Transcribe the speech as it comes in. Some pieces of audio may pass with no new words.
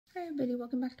Hi everybody,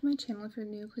 welcome back to my channel. If you're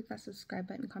new, click that subscribe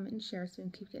button, comment, and share so we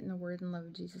can keep getting the word and love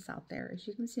of Jesus out there. As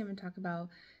you can see, I'm going to talk about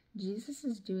Jesus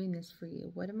is doing this for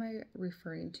you. What am I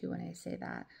referring to when I say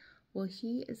that? Well,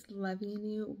 he is loving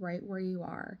you right where you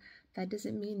are. That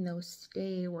doesn't mean though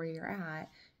stay where you're at,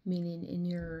 meaning in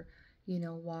your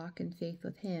walk in faith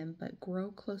with him, but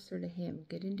grow closer to him.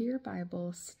 Get into your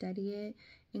Bible, study it,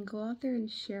 and go out there and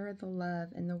share the love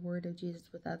and the word of Jesus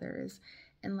with others,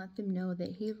 and let them know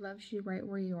that he loves you right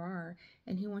where you are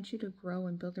and he wants you to grow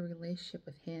and build a relationship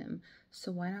with him.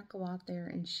 So why not go out there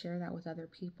and share that with other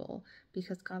people?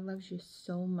 Because God loves you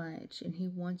so much and he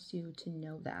wants you to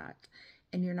know that.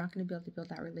 And you're not going to be able to build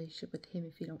that relationship with him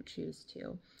if you don't choose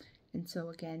to. And so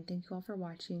again, thank you all for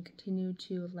watching. Continue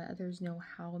to let others know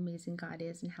how amazing God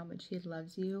is and how much he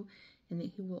loves you, and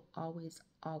that he will always,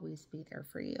 always be there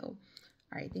for you. All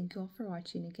right, thank you all for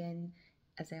watching. Again,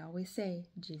 as I always say,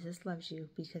 Jesus loves you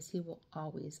because he will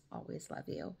always, always love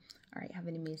you. All right, have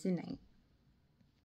an amazing night.